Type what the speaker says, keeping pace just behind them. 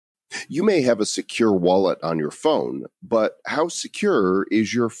You may have a secure wallet on your phone, but how secure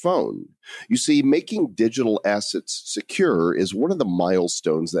is your phone? You see, making digital assets secure is one of the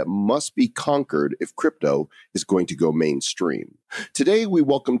milestones that must be conquered if crypto is going to go mainstream. Today, we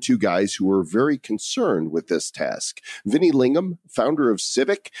welcome two guys who are very concerned with this task. Vinny Lingham, founder of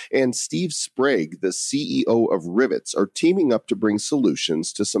Civic, and Steve Sprague, the CEO of Rivets, are teaming up to bring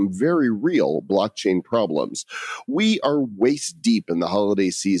solutions to some very real blockchain problems. We are waist deep in the holiday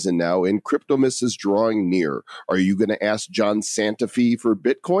season now, and Cryptomas is drawing near. Are you going to ask John Santa Fe for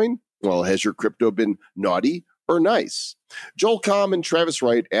Bitcoin? Well, has your crypto been naughty or nice? Joel Comm and Travis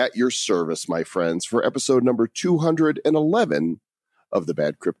Wright at your service, my friends, for episode number 211 of the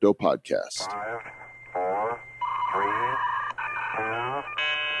Bad Crypto Podcast. 5, 4, 3, 2,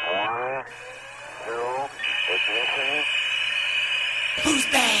 1, 0, ignition. Who's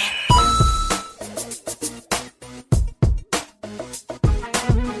bad?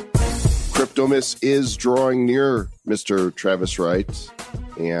 Cryptomas is drawing near, Mr. Travis Wright.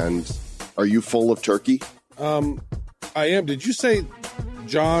 And are you full of turkey? I am. Did you say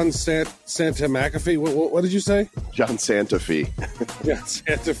John Santa McAfee? What did you say? John Santa Fe. Yeah,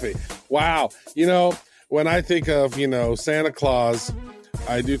 Santa Fe. Wow. When I think of, Santa Claus,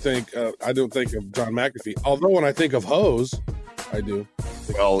 I don't think of John McAfee. Although when I think of hose, I do.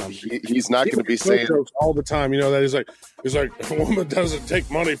 Well, he's not going to be saying all the time. That he's like, if a woman doesn't take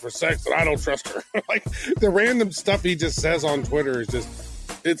money for sex, then I don't trust her. Like the random stuff he just says on Twitter is just,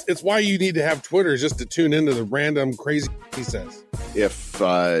 it's why you need to have Twitter, just to tune into the random crazy he says. If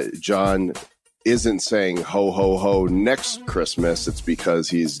John isn't saying ho, ho, ho next Christmas, it's because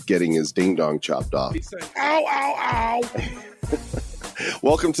he's getting his ding dong chopped off. He's saying, ow, ow, ow.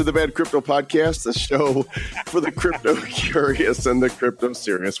 Welcome to the Bad Crypto Podcast, the show for the crypto curious and the crypto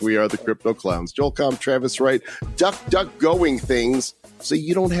serious. We are the Crypto Clowns. Joel Comm, Travis Wright, duck going things so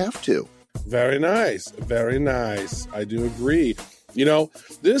you don't have to. Very nice. Very nice. I do agree.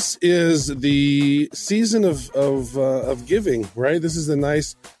 This is the season of giving, right? This is a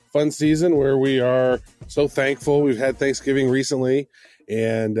nice, fun season where we are so thankful. We've had Thanksgiving recently,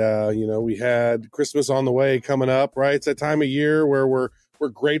 and we had Christmas on the way coming up, right? It's that time of year where we're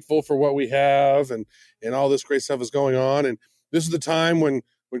grateful for what we have, and all this great stuff is going on. And this is the time when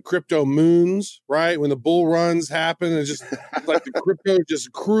crypto moons, right? When the bull runs happen, and just like the crypto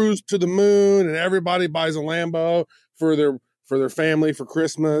just cruise to the moon, and everybody buys a Lambo for their family for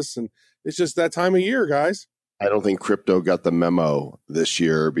Christmas. And it's just that time of year, guys. I don't think crypto got the memo this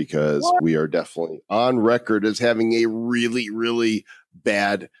year because we are definitely on record as having a really, really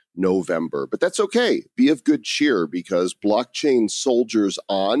bad November. But that's okay. Be of good cheer because blockchain soldiers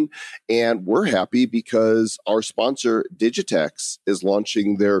on, and we're happy because our sponsor Digitex is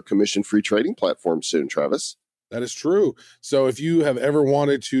launching their commission-free trading platform soon, Travis. That is true. So if you have ever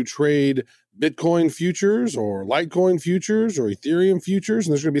wanted to trade Bitcoin futures or Litecoin futures or Ethereum futures,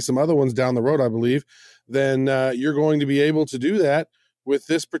 and there's going to be some other ones down the road, I believe, then you're going to be able to do that with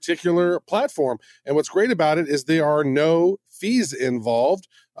this particular platform. And what's great about it is there are no fees involved.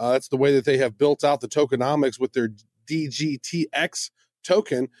 That's the way that they have built out the tokenomics with their DGTX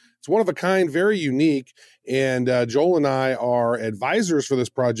token. It's one of a kind, very unique. And Joel and I are advisors for this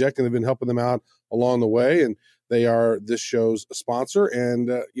project and have been helping them out along the way. And they are this show's sponsor. And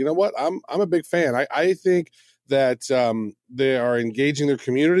you know what? I'm a big fan. I think that they are engaging their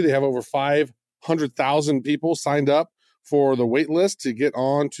community. They have over 500,000 people signed up for the wait list to get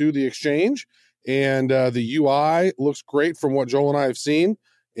onto the exchange. And the UI looks great from what Joel and I have seen.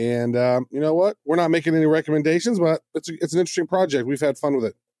 And you know what? We're not making any recommendations, but it's an interesting project. We've had fun with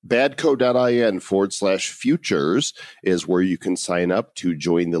it. Badco.in/futures is where you can sign up to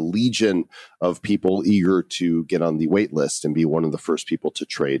join the legion of people eager to get on the wait list and be one of the first people to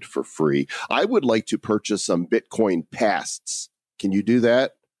trade for free. I would like to purchase some Bitcoin pasts. Can you do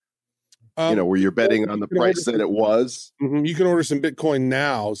that? Where you're betting on the price that it was. Mm-hmm. You can order some Bitcoin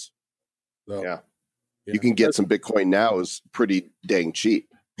nows. So, yeah. You can get some Bitcoin nows pretty dang cheap.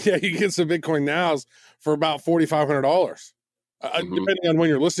 Yeah, you can get some Bitcoin nows for about $4,500. Depending on when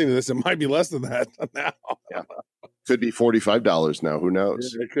you're listening to this, it might be less than that now. Yeah. Could be $45 now. Who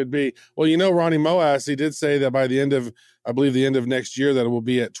knows? It could be. Well, Ronnie Moas, he did say that by the end of next year, that it will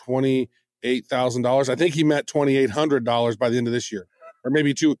be at $28,000. I think he meant $2,800 by the end of this year, or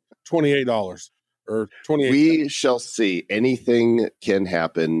maybe $28 or $28. We shall see. Anything can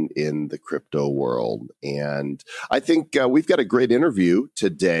happen in the crypto world. And I think we've got a great interview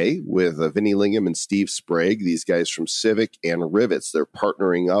today with Vinny Lingham and Steve Sprague, these guys from Civic and Rivets. They're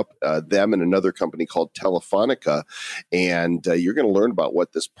partnering up, them and another company called Telefonica. And you're going to learn about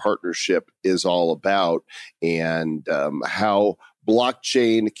what this partnership is all about and how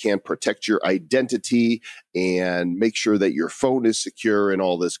blockchain can protect your identity and make sure that your phone is secure and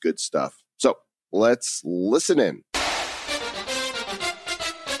all this good stuff. So let's listen in.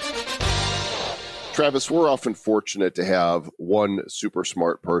 Travis, we're often fortunate to have one super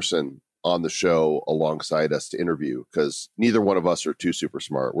smart person on the show alongside us to interview because neither one of us are too super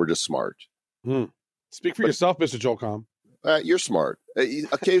smart. We're just smart. Speak for yourself, Mr. Joelcom. You're smart.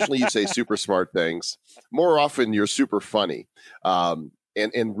 Occasionally you say super smart things. More often you're super funny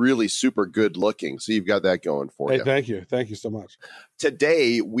and really super good looking. So you've got that going for you. Thank you. Thank you so much.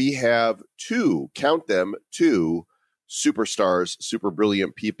 Today we have two superstars, super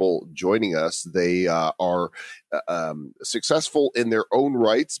brilliant people joining us. They are successful in their own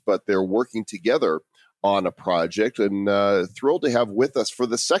rights, but they're working together on a project, and thrilled to have with us for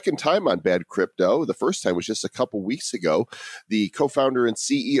the second time on Bad Crypto. The first time was just a couple weeks ago, the co-founder and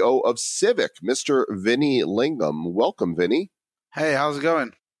CEO of Civic, Mr. Vinny Lingham. Welcome, Vinny. Hey, how's it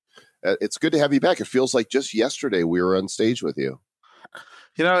going? It's good to have you back. It feels like just yesterday we were on stage with you.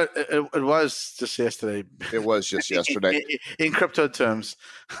 You know, it was just yesterday. It was just yesterday. in crypto terms.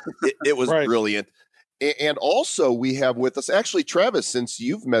 It was brilliant. And also we have with us, actually, Travis, since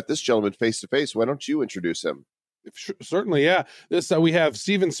you've met this gentleman face-to-face, why don't you introduce him? Certainly, yeah. We have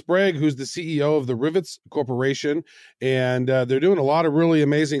Sprague, who's the CEO of the Rivets Corporation, and they're doing a lot of really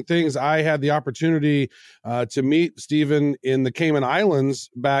amazing things. I had the opportunity to meet Stephen in the Cayman Islands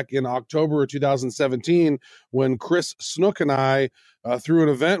back in October of 2017 when Chris Snook and I, through an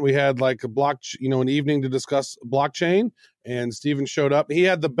event, we had like an evening to discuss blockchain, and Stephen showed up. He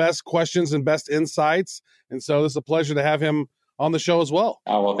had the best questions and best insights, and so it's a pleasure to have him on the show as well.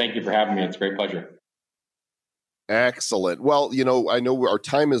 Oh, well, thank you for having me. It's a great pleasure. Excellent. Well, I know our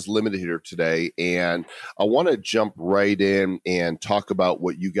time is limited here today, and I want to jump right in and talk about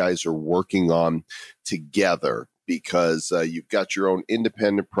what you guys are working on together, because you've got your own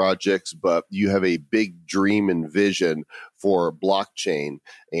independent projects, but you have a big dream and vision for blockchain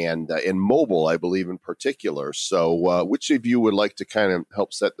and mobile, I believe, in particular. So which of you would like to kind of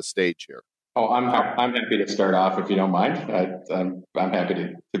help set the stage here? Oh, I'm happy to start off if you don't mind. I'm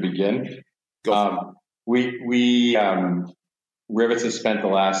happy to begin. Go We Rivets has spent the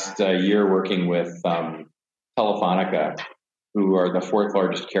last year working with Telefonica, who are the fourth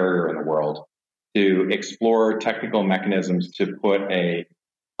largest carrier in the world, to explore technical mechanisms to put a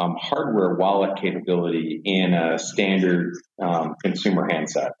hardware wallet capability in a standard consumer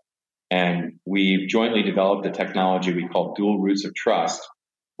handset. And we've jointly developed a technology we call dual roots of trust,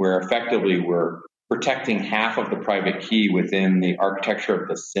 where effectively we're protecting half of the private key within the architecture of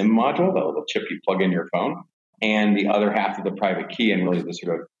the SIM module, the little chip you plug in your phone, and the other half of the private key and really the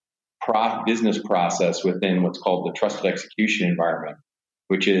sort of business process within what's called the trusted execution environment,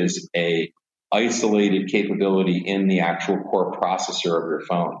 which is a isolated capability in the actual core processor of your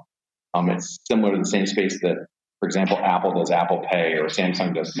phone. It's similar to the same space that, for example, Apple does Apple Pay or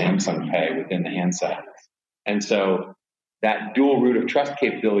Samsung does Samsung Pay within the handset. And so that dual root of trust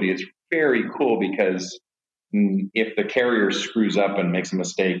capability is very cool because if the carrier screws up and makes a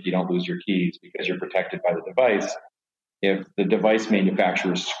mistake, you don't lose your keys because you're protected by the device. If the device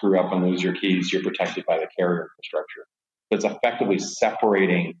manufacturers screw up and lose your keys, you're protected by the carrier infrastructure. So it's effectively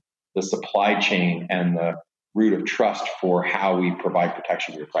separating the supply chain and the root of trust for how we provide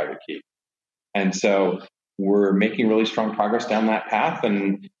protection to your private key. And so we're making really strong progress down that path.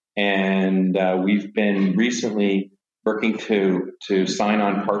 And we've been recently working to sign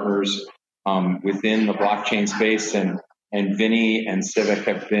on partners within the blockchain space, and Vinny and Civic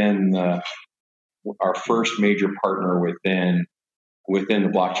have been our first major partner within the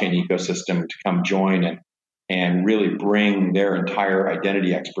blockchain ecosystem to come join and really bring their entire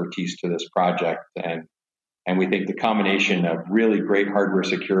identity expertise to this project. And we think the combination of really great hardware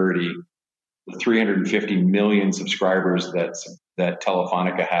security, the 350 million subscribers that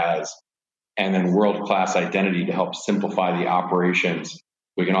Telefonica has, and then world-class identity to help simplify the operations,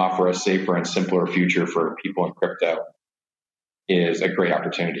 we can offer a safer and simpler future for people in crypto, is a great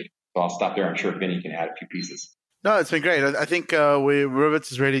opportunity. So I'll stop there. I'm sure Vinny can add a few pieces. No, it's been great. I think Rivets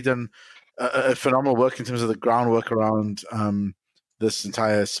has really done a phenomenal work in terms of the groundwork around this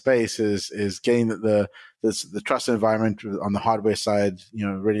entire space is getting the trust environment on the hardware side,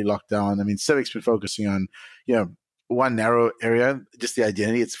 really locked down. I mean, Civic's been focusing on, one narrow area, just the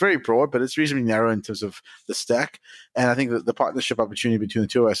identity. It's very broad, but it's reasonably narrow in terms of the stack. And I think that the partnership opportunity between the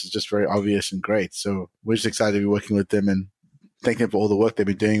two of us is just very obvious and great. So we're just excited to be working with them and thanking them for all the work they've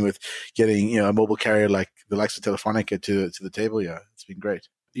been doing with getting, a mobile carrier like the likes of Telefonica to the table. Yeah, it's been great.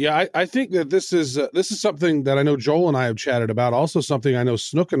 Yeah, I think that this is something that I know Joel and I have chatted about. Also, something I know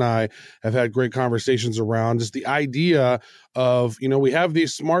Snook and I have had great conversations around is the idea of, we have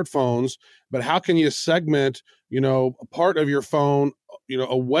these smartphones, but how can you segment, a part of your phone,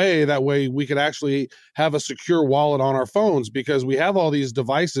 away, that way we could actually have a secure wallet on our phones, because we have all these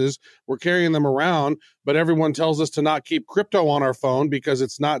devices, we're carrying them around, but everyone tells us to not keep crypto on our phone because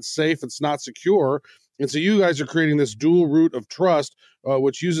it's not safe, it's not secure. And so you guys are creating this dual root of trust,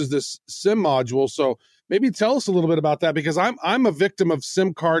 which uses this SIM module. So maybe tell us a little bit about that, because I'm a victim of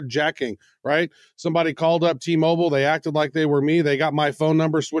SIM card jacking, right? Somebody called up T-Mobile. They acted like they were me. They got my phone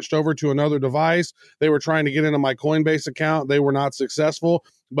number switched over to another device. They were trying to get into my Coinbase account. They were not successful,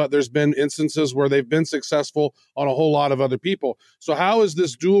 but there's been instances where they've been successful on a whole lot of other people. So how is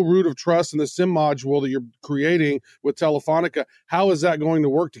this dual root of trust and the SIM module that you're creating with Telefonica, how is that going to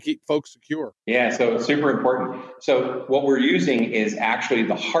work to keep folks secure? Yeah, so it's super important. So what we're using is actually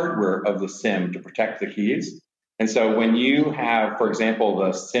the hardware of the SIM to protect the keys. And so when you have, for example,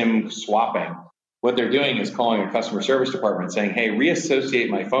 the SIM swapping, what they're doing is calling a customer service department saying, hey,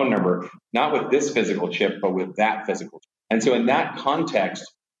 reassociate my phone number, not with this physical chip, but with that physical chip. And so in that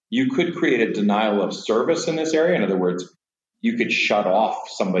context, you could create a denial of service in this area. In other words, you could shut off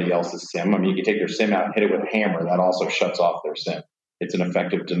somebody else's SIM. I mean, you could take their SIM out and hit it with a hammer. That also shuts off their SIM. It's an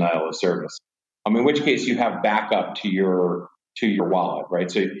effective denial of service. In which case you have backup to your wallet, right?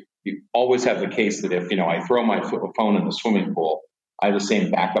 So you always have the case that if, I throw my phone in the swimming pool, I have the same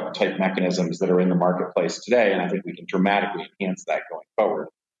backup type mechanisms that are in the marketplace today. And I think we can dramatically enhance that going forward.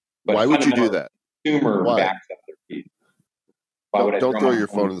 But why would you do that? Consumer backs up their keys. Don't throw your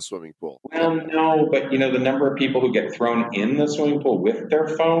phone in the swimming pool. Well, no, but the number of people who get thrown in the swimming pool with their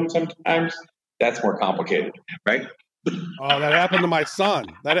phone sometimes, that's more complicated, right? Oh, that happened to my son.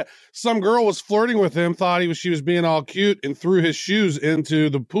 Some girl was flirting with him, thought she was being all cute, and threw his shoes into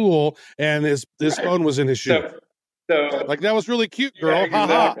the pool, and his phone was in his shoe. So like, that was really cute, girl.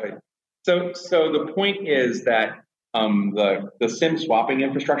 Yeah, exactly. So the point is that the SIM swapping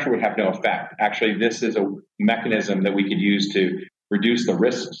infrastructure would have no effect. Actually, this is a mechanism that we could use to reduce the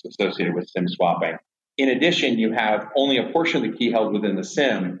risks associated with SIM swapping. In addition, you have only a portion of the key held within the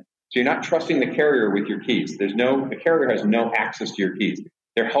SIM. So you're not trusting the carrier with your keys. The carrier has no access to your keys.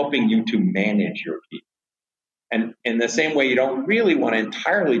 They're helping you to manage your keys. And in the same way, you don't really want to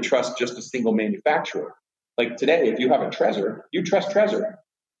entirely trust just a single manufacturer. Like today, if you have a Trezor, you trust Trezor,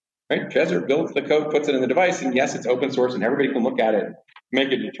 right? Trezor builds the code, puts it in the device, and yes, it's open source and everybody can look at it and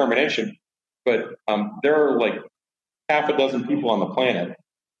make a determination. But there are like half a dozen people on the planet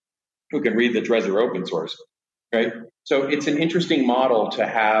who can read the Trezor open source, right? So it's an interesting model to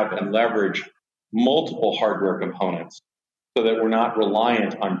have and leverage multiple hardware components so that we're not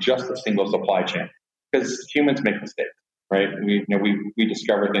reliant on just a single supply chain. Because humans make mistakes, right? We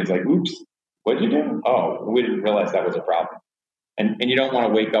discover things like, oops, what did you do? Oh, we didn't realize that was a problem. And you don't want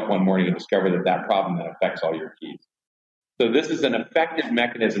to wake up one morning and discover that problem that affects all your keys. So this is an effective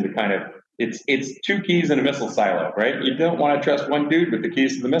mechanism to kind of, it's two keys in a missile silo, right? You don't want to trust one dude with the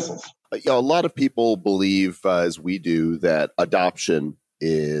keys to the missiles. A lot of people believe, as we do, that adoption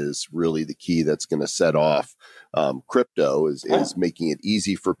is really the key that's going to set off crypto, is making it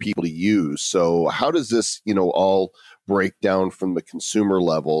easy for people to use. So how does this, all break down from the consumer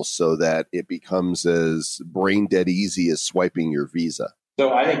level so that it becomes as brain dead easy as swiping your Visa?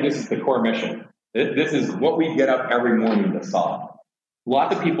 So I think this is the core mission. This is what we get up every morning to solve.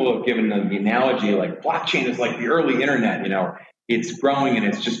 Lots of people have given the analogy like blockchain is like the early internet, it's growing and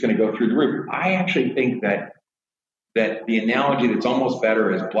it's just going to go through the roof. I actually think that the analogy that's almost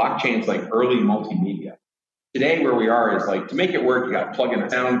better is blockchain is like early multimedia. Today, where we are is like, to make it work, you got to plug in a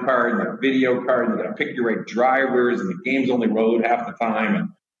sound card and a video card, and you got to pick your right drivers, and the games only load half the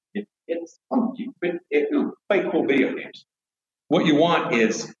time, and it's funky. It play cool video games. What you want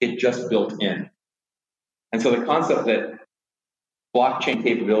is it just built in. And so the concept that blockchain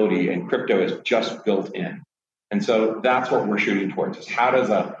capability and crypto is just built in. And so that's what we're shooting towards, is how does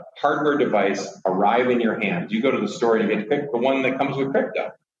a hardware device arrive in your hands? You go to the store and you get to pick the one that comes with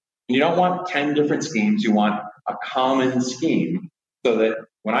crypto. And you don't want 10 different schemes. You want a common scheme so that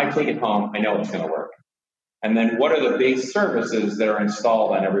when I take it home, I know it's going to work. And then what are the base services that are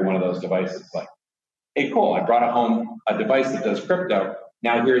installed on every one of those devices? Like, hey, cool, I brought home a device that does crypto.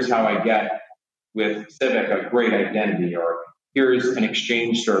 Now here's how I get with Civic a great identity, or here's an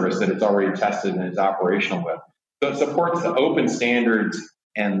exchange service that it's already tested and is operational with. So it supports the open standards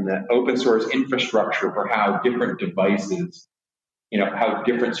and the open source infrastructure for how different devices, how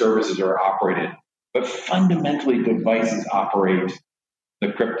different services are operated. But fundamentally, devices operate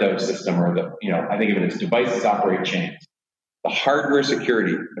the crypto system, or I think of it as devices operate chains. the hardware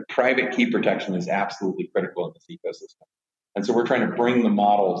security, the private key protection is absolutely critical in this ecosystem. And so we're trying to bring the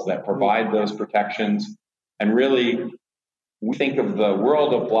models that provide those protections. And really, we think of the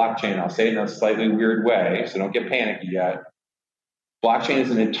world of blockchain, I'll say it in a slightly weird way, so don't get panicky yet. Blockchain is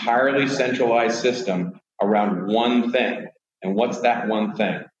an entirely centralized system around one thing. And what's that one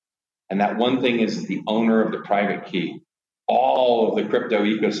thing? And that one thing is the owner of the private key. All of the crypto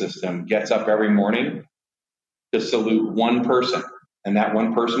ecosystem gets up every morning to salute one person, and that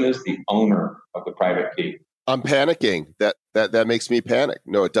one person is the owner of the private key. I'm panicking. That makes me panic.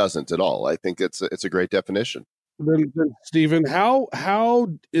 No, it doesn't at all. I think it's a great definition. Then Stephen, how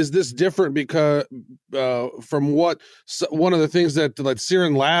is this different because from what one of the things that like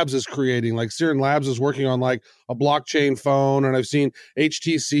Siren Labs is creating? Like Siren Labs is working on like a blockchain phone, and I've seen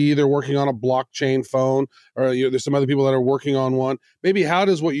HTC, they're working on a blockchain phone, or there's some other people that are working on one. Maybe how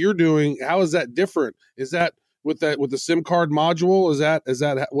does what you're doing? How is that different? Is that with the SIM card module? Is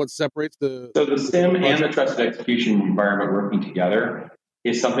that what separates the? So the SIM and the trusted execution environment working together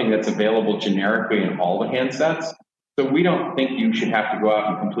is something that's available generically in all the handsets. So we don't think you should have to go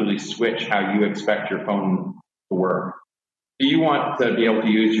out and completely switch how you expect your phone to work. Do you want to be able to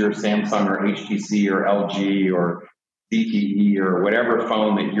use your Samsung or HTC or LG or ZTE or whatever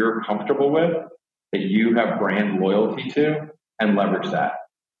phone that you're comfortable with, that you have brand loyalty to, and leverage that?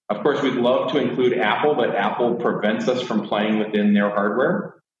 Of course, we'd love to include Apple, but Apple prevents us from playing within their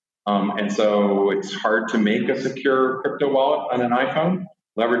hardware. And so it's hard to make a secure crypto wallet on an iPhone,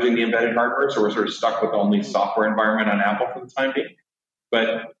 leveraging the embedded hardware. So we're sort of stuck with only software environment on Apple for the time being.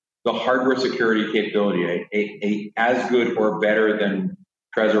 But the hardware security capability, a as good or better than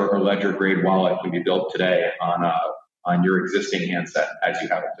Trezor or Ledger grade wallet can be built today on your existing handset as you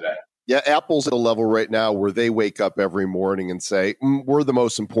have it today. Yeah, Apple's at a level right now where they wake up every morning and say, "We're the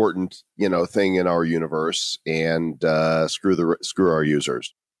most important, thing in our universe, and screw our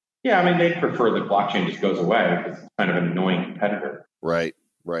users." Yeah, I mean, they prefer that blockchain just goes away because it's kind of an annoying competitor. Right,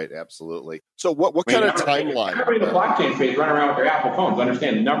 absolutely. So what kind of timeline? Everybody in the blockchain space running around with their Apple phones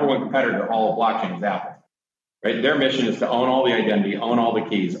understand the number one competitor of all of blockchain is Apple. Right? Their mission is to own all the identity, own all the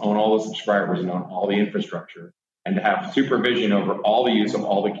keys, own all the subscribers, and own all the infrastructure, and to have supervision over all the use of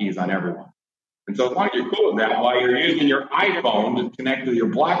all the keys on everyone. And so as long as you're cool with that, while you're using your iPhone to connect to your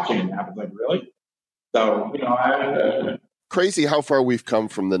blockchain app, it's like, really? So, crazy how far we've come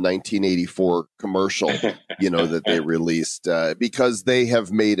from the 1984 commercial, that they released, because they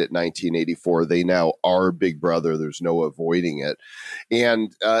have made it 1984. They now are Big Brother. There's no avoiding it.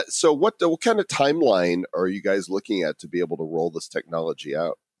 And so what kind of timeline are you guys looking at to be able to roll this technology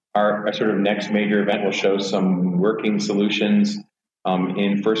out? Our sort of next major event will show some working solutions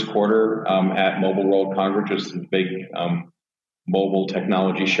in first quarter at Mobile World Congress, which is a big mobile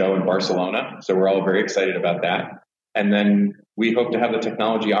technology show in Barcelona. So we're all very excited about that. And then we hope to have the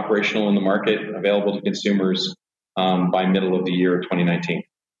technology operational in the market, available to consumers by middle of the year 2019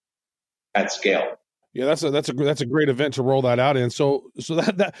 at scale. Yeah, that's a great event to roll that out in. So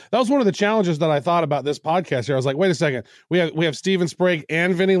that was one of the challenges that I thought about this podcast here. I was like, wait a second, we have Stephen Sprague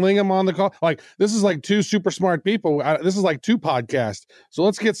and Vinny Lingham on the call. Like, this is like two super smart people. This is like two podcasts. So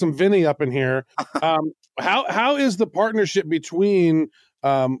let's get some Vinny up in here. How is the partnership between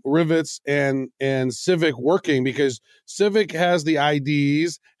Rivets and Civic working? Because Civic has the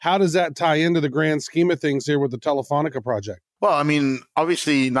IDs. How does that tie into the grand scheme of things here with the Telefonica project? Well, I mean,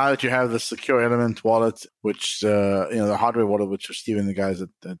 obviously, now that you have the secure element wallet, which, the hardware wallet, which are Steve and the guys at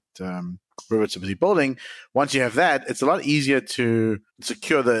Rivets are busy building, once you have that, it's a lot easier to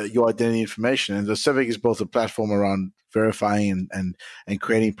secure your identity information. And the Civic is both a platform around verifying and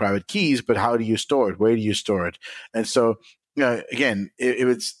creating private keys, but how do you store it? Where do you store it? And so, again, if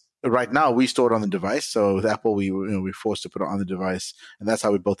it's right now, we store it on the device. So with Apple, we're forced to put it on the device, and that's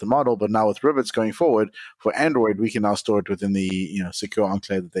how we built the model. But now with Rivets going forward for Android, we can now store it within the secure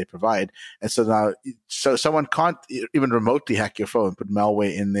enclave that they provide. And so now, someone can't even remotely hack your phone, put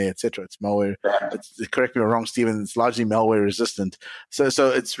malware in there, etc. It's malware. Correct me if I'm wrong, Stephen. It's largely malware resistant. So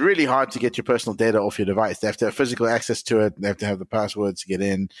it's really hard to get your personal data off your device. They have to have physical access to it. They have to have the passwords to get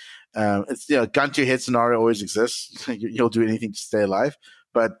in. It's gun to your head scenario always exists. You'll do anything to stay alive.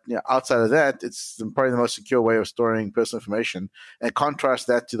 But outside of that, it's probably the most secure way of storing personal information. And contrast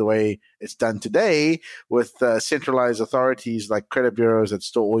that to the way it's done today with centralized authorities like credit bureaus that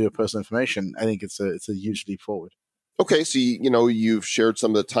store all your personal information. I think it's a huge leap forward. Okay, so you've shared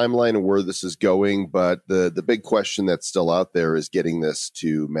some of the timeline and where this is going, but the big question that's still out there is getting this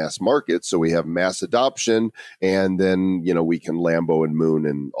to mass market. So we have mass adoption, and then we can Lambo and Moon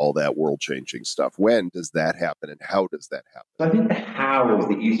and all that world-changing stuff. When does that happen, and how does that happen? So I think the how is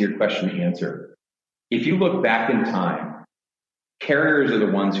the easier question to answer. If you look back in time, carriers are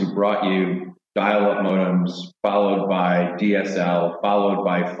the ones who brought you dial-up modems, followed by DSL, followed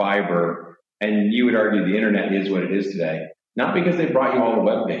by fiber, and you would argue the internet is what it is today. Not because they brought you all the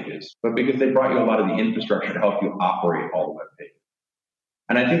web pages, but because they brought you a lot of the infrastructure to help you operate all the web pages.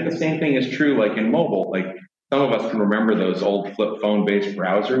 And I think the same thing is true like in mobile. Like some of us can remember those old flip phone-based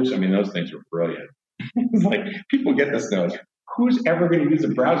browsers. I mean, those things were brilliant. It's like people get this now. Who's ever going to use a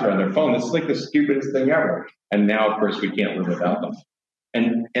browser on their phone? This is like the stupidest thing ever. And now, of course, we can't live without them.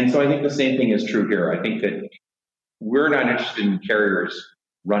 And so I think the same thing is true here. I think that we're not interested in carriers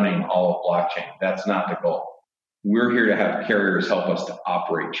running all of blockchain. That's not the goal. We're here to have carriers help us to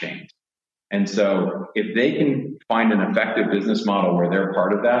operate chains. And so if they can find an effective business model where they're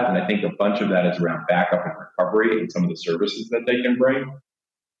part of that, and I think a bunch of that is around backup and recovery and some of the services that they can bring,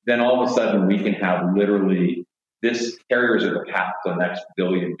 then all of a sudden we can have literally this carriers are the path to the next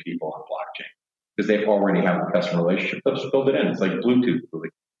billion people on blockchain because they already have the customer relationship. Let's just build it in. It's like Bluetooth.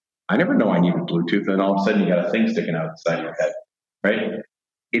 Like, I never know I needed Bluetooth, and all of a sudden you got a thing sticking out the side of your head, right?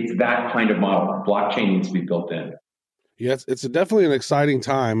 It's that kind of model. Blockchain needs to be built in. Yes, it's definitely an exciting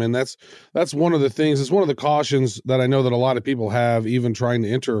time, and that's one of the things. It's one of the cautions that I know that a lot of people have, even trying to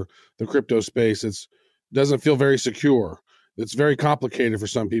enter the crypto space. It doesn't feel very secure. It's very complicated for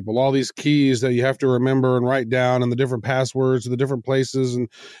some people. All these keys that you have to remember and write down, and the different passwords to the different places, and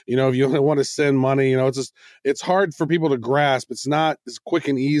if you want to send money, it's hard for people to grasp. It's not as quick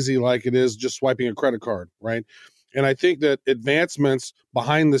and easy like it is just swiping a credit card, right? And I think that advancements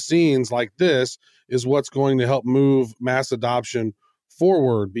behind the scenes like this is what's going to help move mass adoption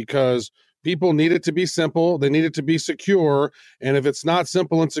forward, because people need it to be simple. They need it to be secure. And if it's not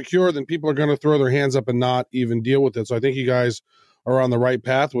simple and secure, then people are going to throw their hands up and not even deal with it. So I think you guys are on the right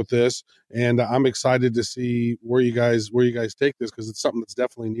path with this. And I'm excited to see where you guys take this, because it's something that's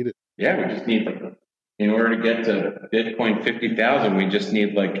definitely needed. Yeah, we just need, in order to get to Bitcoin 50,000, we just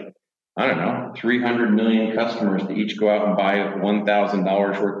need 300 million customers to each go out and buy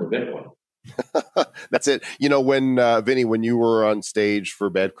 $1,000 worth of Bitcoin. That's it. When Vinny, when you were on stage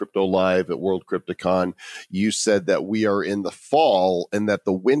for Bad Crypto Live at World CryptoCon, you said that we are in the fall and that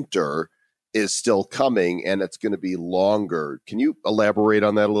the winter is still coming and it's going to be longer. Can you elaborate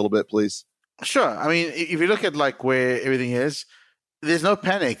on that a little bit, please? Sure. I mean, if you look at where everything is, there's no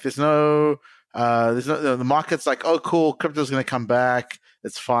panic. There's no the market's like, oh, cool, crypto's going to come back.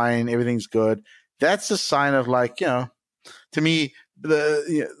 It's fine. Everything's good. That's a sign of to me,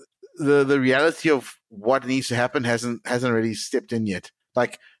 the reality of what needs to happen hasn't really stepped in yet.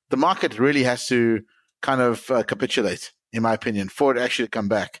 The market really has to kind of capitulate, in my opinion, for it actually to come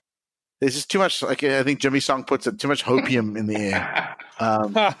back. There's just too much, I think Jimmy Song puts it, too much hopium in the air.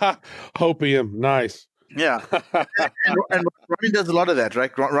 Hopium, nice. Yeah, and Ronnie does a lot of that,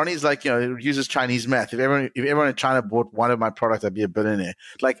 right? Ronnie's uses Chinese math. If everyone in China bought one of my products, I'd be a billionaire.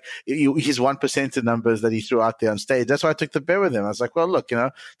 His 1% of numbers that he threw out there on stage. That's why I took the bet with him. I was like, well, look,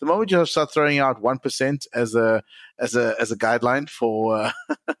 the moment you start throwing out 1% as a guideline for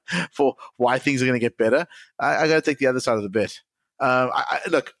for why things are going to get better, I got to take the other side of the bet.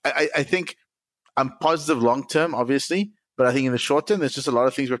 I think I'm positive long term, obviously, but I think in the short term, there's just a lot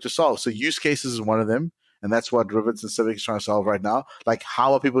of things we have to solve. So use cases is one of them. And that's what Rivets and Civic is trying to solve right now.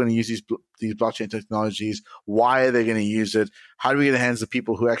 How are people going to use these blockchain technologies? Why are they going to use it? How do we get the hands of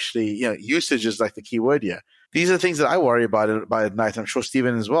people who actually, usage is the key word here. These are the things that I worry about at night. I'm sure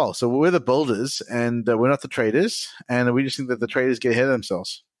Stephen as well. So we're the builders and we're not the traders. And we just think that the traders get ahead of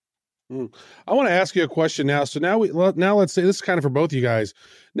themselves. I want to ask you a question now. So now let's say, this is kind of for both of you guys.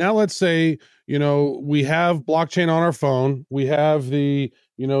 Now let's say, we have blockchain on our phone. We have the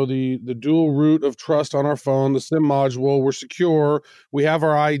dual root of trust on our phone, the SIM module. We're secure. We have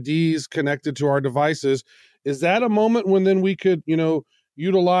our IDs connected to our devices. Is that a moment when then we could,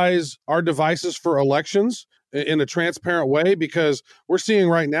 utilize our devices for elections in a transparent way? Because we're seeing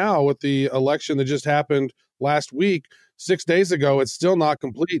right now with the election that just happened last week, 6 days ago, it's still not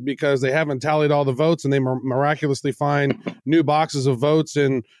complete because they haven't tallied all the votes, and they miraculously find new boxes of votes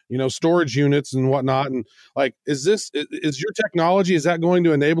in storage units and whatnot. And is your technology, is that going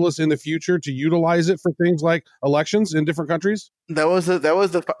to enable us in the future to utilize it for things like elections in different countries? That was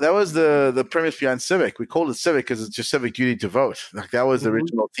the premise behind Civic. We called it Civic because it's your civic duty to vote. That was the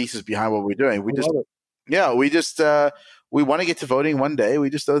original thesis behind what we're doing. We want to get to voting one day. We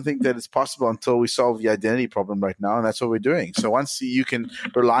just don't think that it's possible until we solve the identity problem right now, and that's what we're doing. So once you can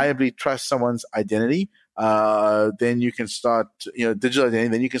reliably trust someone's identity, then you can start, digital identity,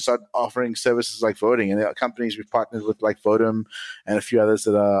 then you can start offering services like voting. And there are companies we've partnered with like Votum and a few others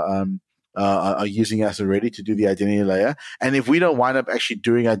that are are using us already to do the identity layer. And if we don't wind up actually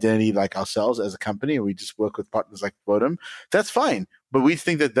doing identity like ourselves as a company, and we just work with partners like Vodem, that's fine. But we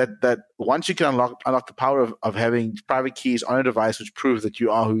think that once you can unlock the power of having private keys on a device which proves that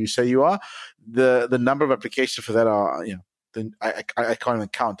you are who you say you are, the number of applications for that are, then I can't even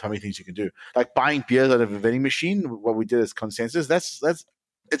count how many things you can do. Like buying beers out of a vending machine, what we did as consensus, that's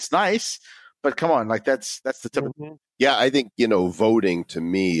it's nice, but come on, like that's the typical. Yeah, I think, voting to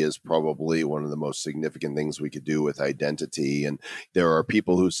me is probably one of the most significant things we could do with identity. And there are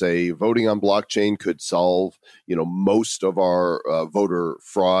people who say voting on blockchain could solve, most of our voter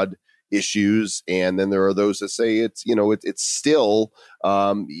fraud issues. And then there are those that say it's still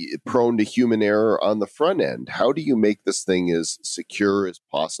prone to human error on the front end. How do you make this thing as secure as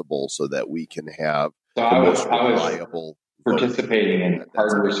possible so that we can have the most reliable participating in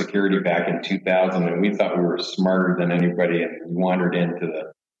hardware security back in 2000, and we thought we were smarter than anybody, and we wandered into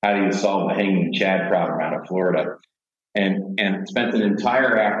the how do you solve the hanging Chad problem out of Florida, and spent an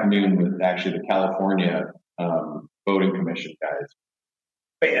entire afternoon with actually the California voting commission guys.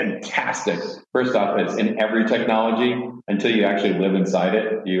 Fantastic. First off, it's in every technology. Until you actually live inside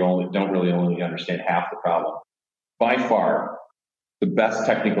it, you don't really understand half the problem. By far, the best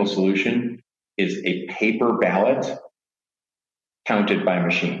technical solution is a paper ballot counted by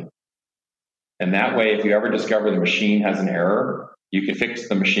machine. And that way, if you ever discover the machine has an error, you can fix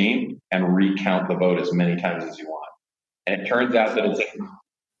the machine and recount the vote as many times as you want. And it turns out that it's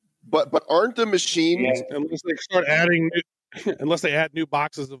but aren't the machines, unless they start adding unless they add new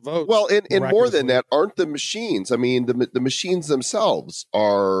boxes of votes. Well, and more than that, aren't the machines? I mean, the machines themselves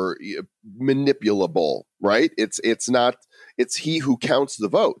are manipulable, right? It's not. It's he who counts the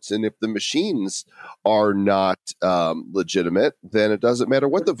votes, and if the machines are not legitimate, then it doesn't matter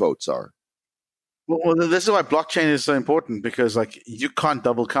what the votes are. Well, this is why blockchain is so important, because you can't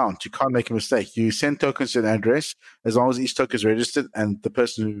double count. You can't make a mistake. You send tokens to an address as long as each token is registered, and the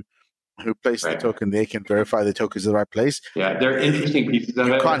person who placed the token there can verify the token is in the right place. Yeah, there are interesting pieces of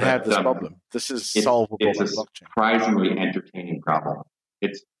it. You can't have this problem. This is solvable by blockchain. It's a surprisingly entertaining problem.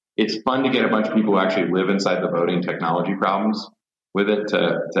 It's fun to get a bunch of people who actually live inside the voting technology problems with it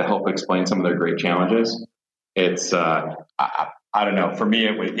to help explain some of their great challenges. It's I don't know. For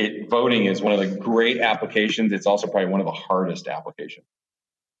me, voting is one of the great applications. It's also probably one of the hardest applications.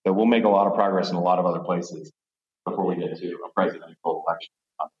 So we'll make a lot of progress in a lot of other places before we get to a presidential election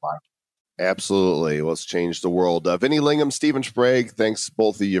on the blockchain. Absolutely. Let's change the world. Vinny, Lingham, Stephen Sprague, thanks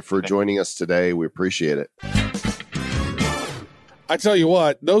both of you for joining us today. We appreciate it. I tell you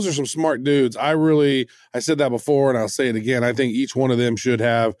what, those are some smart dudes. I said that before and I'll say it again. I think each one of them should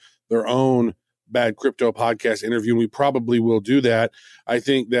have their own Bad Crypto podcast interview, and we probably will do that. I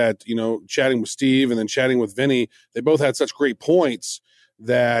think that, chatting with Steve and then chatting with Vinny, they both had such great points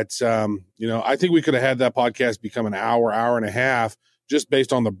that, I think we could have had that podcast become an hour and a half just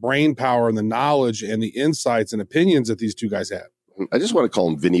based on the brain power and the knowledge and the insights and opinions that these two guys have. I just want to call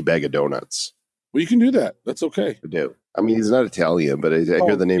him Vinny Bag of Donuts. Well, you can do that. That's okay. I do. I mean, he's not Italian, but I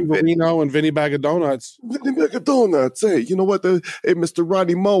hear the name Vinny. Reno and Vinny Bag of Donuts. Vinny Bag of Donuts. Hey, you know what? Hey, Mr.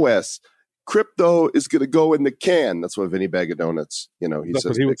 Rodney Moas, crypto is going to go in the can. That's what Vinny Bag of Donuts, That's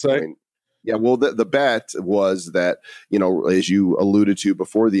what he would say. Yeah, well, the bet was that, as you alluded to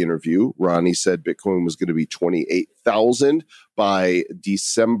before the interview, Ronnie said Bitcoin was going to be 28,000 by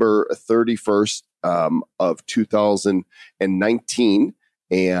December 31st of 2019.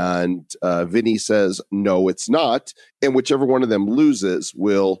 And Vinny says, no, it's not. And whichever one of them loses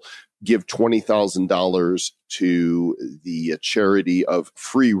will give $20,000 to the charity of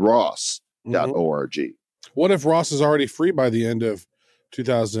freeross.org. What if Ross is already free by the end of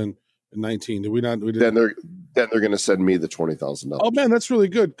 2019? Did we not? Then they're going to send me the $20,000. Oh man, that's really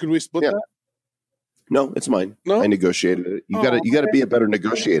good. Could we split that? No, it's mine. No? I negotiated it. You got to be a better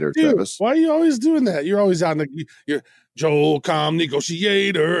negotiator, dude, Travis. Why are you always doing that? You're always on you're Joel Calm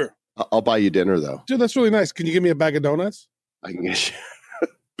negotiator. I'll buy you dinner though. Dude, that's really nice. Can you give me a bag of donuts? I can get you a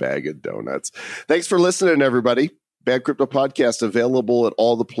bag of donuts. Thanks for listening, everybody. Bad Crypto Podcast available at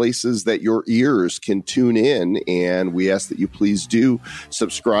all the places that your ears can tune in. And we ask that you please do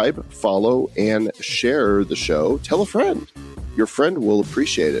subscribe, follow, and share the show. Tell a friend. Your friend will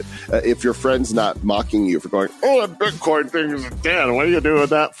appreciate it. If your friend's not mocking you for going, oh, that Bitcoin thing is dead. What are you doing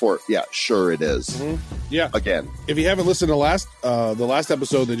that for? Yeah, sure it is. Yeah. Again. If you haven't listened to the last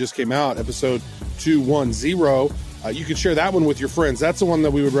episode that just came out, episode 210, you can share that one with your friends. That's the one that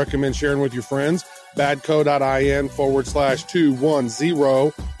we would recommend sharing with your friends.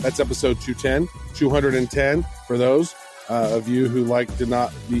 badco.in/210. That's episode 210 for those of you who like to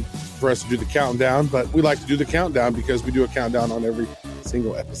not be for us to do the countdown, but we like to do the countdown because we do a countdown on every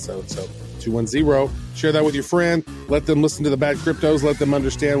single episode. So 210. Share that with your friend. Let them listen to the Bad Cryptos. Let them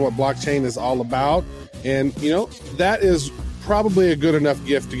understand what blockchain is all about. And, that is probably a good enough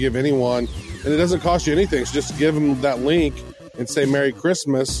gift to give anyone. And it doesn't cost you anything. So just give them that link and say Merry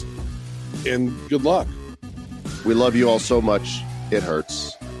Christmas and good luck. We love you all so much. It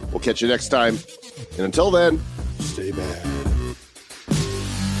hurts. We'll catch you next time. And until then, stay bad.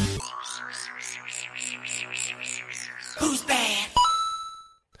 Who's bad?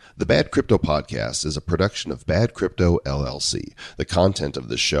 The Bad Crypto Podcast is a production of Bad Crypto LLC. The content of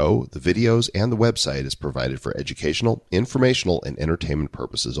the show, the videos, and the website is provided for educational, informational, and entertainment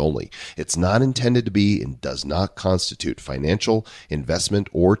purposes only. It's not intended to be and does not constitute financial, investment,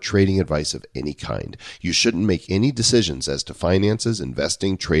 or trading advice of any kind. You shouldn't make any decisions as to finances,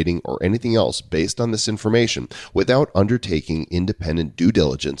 investing, trading, or anything else based on this information without undertaking independent due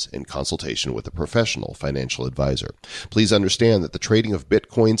diligence and consultation with a professional financial advisor. Please understand that the trading of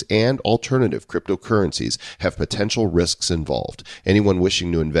Bitcoins and alternative cryptocurrencies have potential risks involved. Anyone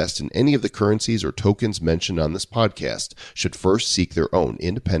wishing to invest in any of the currencies or tokens mentioned on this podcast should first seek their own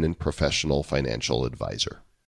independent professional financial advisor.